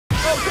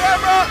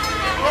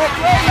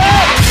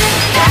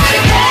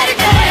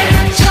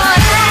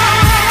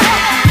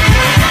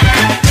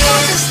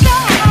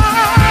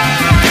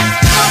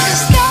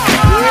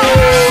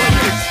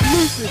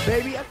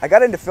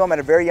got into film at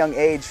a very young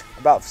age.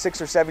 About 6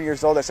 or 7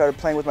 years old, I started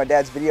playing with my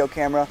dad's video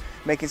camera,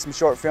 making some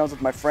short films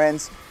with my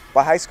friends.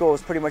 By high school, it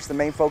was pretty much the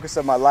main focus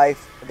of my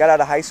life. I got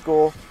out of high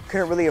school,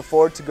 couldn't really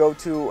afford to go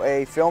to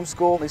a film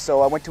school,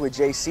 so I went to a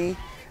JC.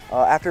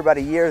 After about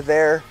a year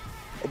there,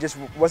 it just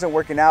wasn't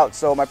working out,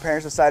 so my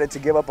parents decided to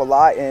give up a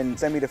lot and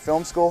send me to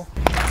film school.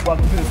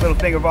 Welcome to this little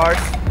thing of ours,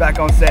 back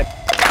on set.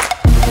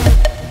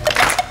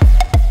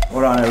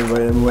 Hold on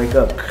everybody, let me wake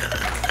up.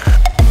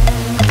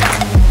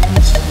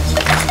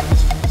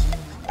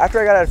 After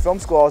I got out of film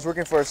school, I was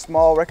working for a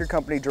small record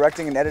company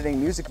directing and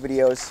editing music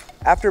videos.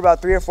 After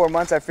about 3 or 4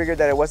 months, I figured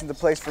that it wasn't the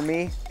place for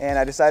me, and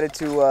I decided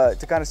to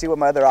kind of see what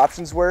my other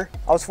options were.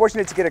 I was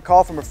fortunate to get a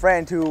call from a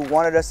friend who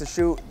wanted us to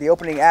shoot the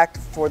opening act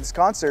for this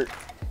concert,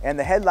 and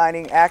the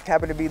headlining act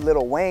happened to be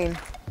Lil Wayne.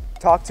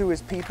 Talked to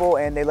his people,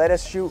 and they let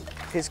us shoot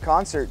his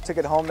concert. Took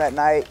it home that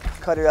night,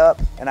 cut it up,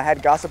 and I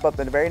had gossip up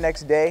the very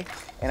next day.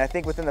 And I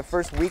think within the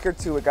first week or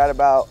two, it got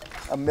about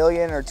 1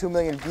 million or 2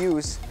 million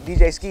views.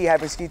 DJ Ski,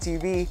 having Ski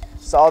TV,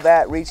 saw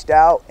that, reached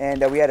out,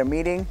 and we had a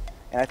meeting.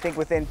 And I think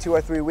within 2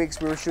 or 3 weeks,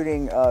 we were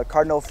shooting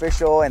Cardinal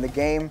Official and The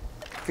Game,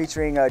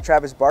 featuring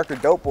Travis Barker,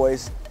 Dope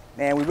Boys.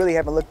 And we really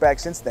haven't looked back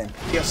since then.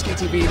 Yeah, Ski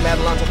TV,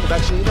 Alonzo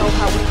production, you know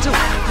how we do.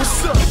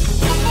 What's up?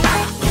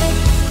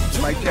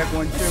 Mic check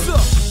 1, 2. What's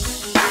up?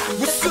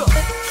 What's up?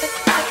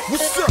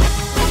 What's up?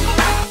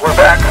 We're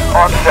back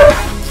on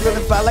set.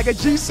 Living fly like a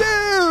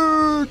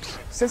G6!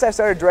 Since I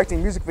started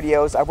directing music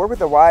videos, I've worked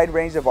with a wide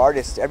range of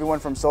artists, everyone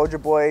from Soulja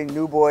Boy,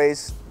 New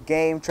Boys,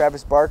 Game,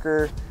 Travis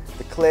Barker,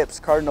 The Clips,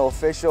 Cardinal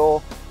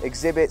Official,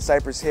 Exhibit,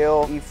 Cypress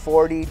Hill,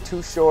 E40,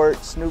 Too Short,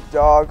 Snoop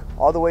Dogg,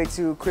 all the way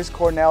to Chris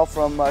Cornell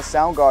from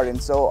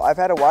Soundgarden. So I've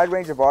had a wide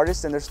range of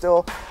artists, and there's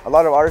still a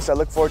lot of artists I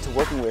look forward to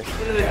working with.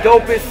 One of the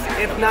dopest,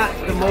 if not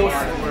the most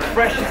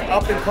freshest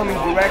up-and-coming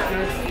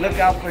directors. Look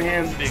out for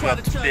him. Big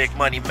up to Big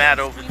Money Matt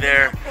over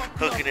there,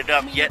 hooking it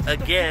up yet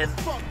again.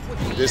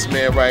 This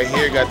man right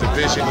here got the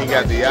vision, he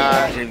got the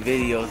eye. The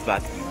video's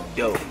about to be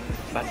dope.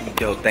 About to be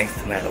dope thanks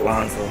to Matt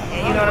Alonzo.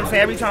 And you know what I'm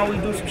saying? Every time we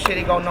do some shit,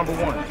 it go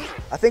 #1.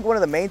 I think one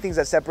of the main things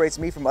that separates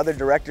me from other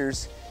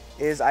directors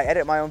is I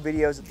edit my own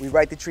videos. We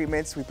write the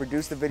treatments, we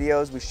produce the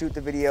videos, we shoot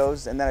the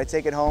videos, and then I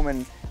take it home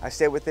and I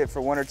stay with it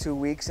for 1 or 2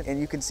 weeks. And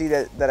you can see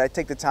that I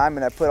take the time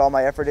and I put all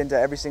my effort into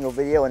every single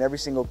video and every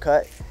single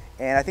cut.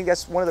 And I think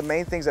that's one of the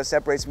main things that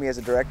separates me as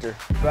a director.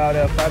 About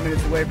 5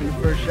 minutes away from the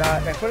first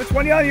shot. Okay, put a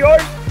 20 on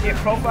yours. Get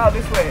profile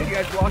this way. You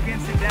guys walk in,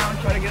 sit down,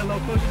 try to get a little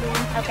closer to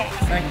him. Okay.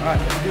 All right,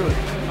 let's do it.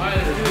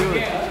 Let's do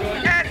it.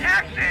 And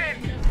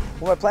action!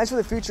 Well, my plans for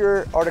the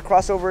future are to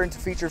cross over into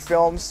feature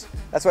films.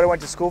 That's what I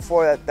went to school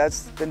for.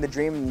 That's been the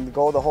dream and the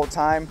goal the whole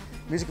time.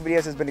 Music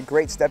videos has been a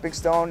great stepping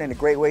stone and a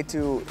great way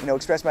to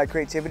express my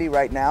creativity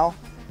right now.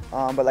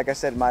 But like I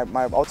said,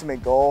 my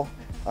ultimate goal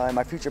and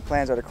my future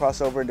plans are to cross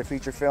over into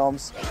feature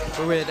films.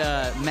 We're with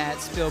Matt,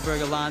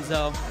 Spielberg,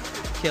 Alonzo,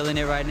 killing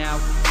it right now.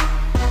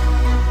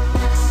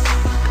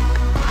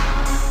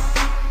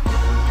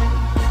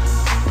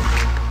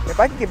 If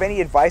I could give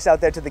any advice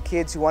out there to the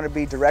kids who want to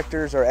be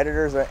directors or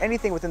editors or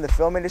anything within the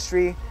film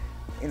industry,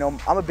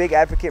 I'm a big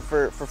advocate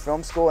for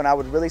film school, and I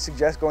would really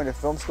suggest going to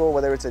film school,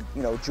 whether it's a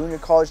junior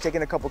college,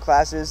 taking a couple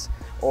classes,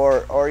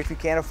 or if you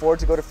can't afford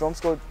to go to film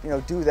school,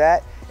 do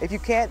that. If you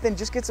can't, then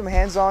just get some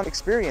hands-on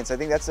experience. I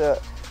think that's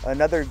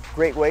another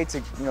great way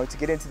to to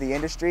get into the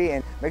industry,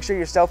 and make sure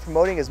you're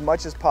self-promoting as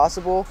much as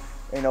possible.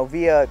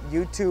 Via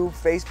YouTube,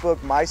 Facebook,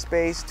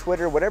 MySpace,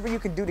 Twitter, whatever you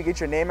can do to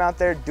get your name out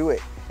there, do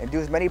it. And do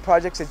as many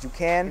projects as you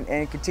can,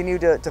 and continue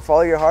to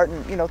follow your heart,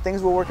 and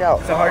things will work out.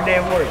 It's a hard day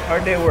of work.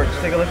 Hard day of work. Just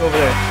take a look over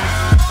there.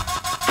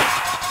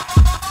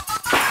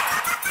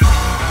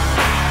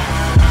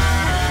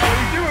 What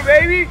you doing,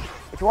 baby?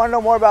 If you want to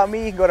know more about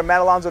me, you can go to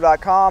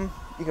mattalonzo.com.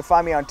 You can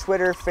find me on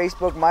Twitter,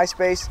 Facebook,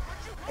 MySpace,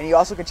 and you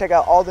also can check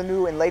out all the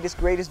new and latest,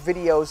 greatest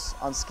videos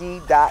on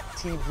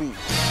ski.tv.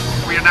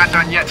 We are not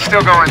done yet,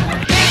 still going.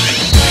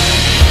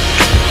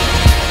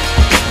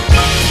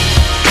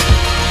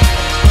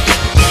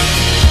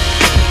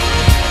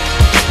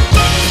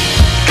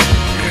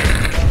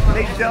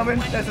 Ladies and gentlemen,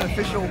 that's an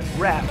official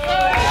wrap.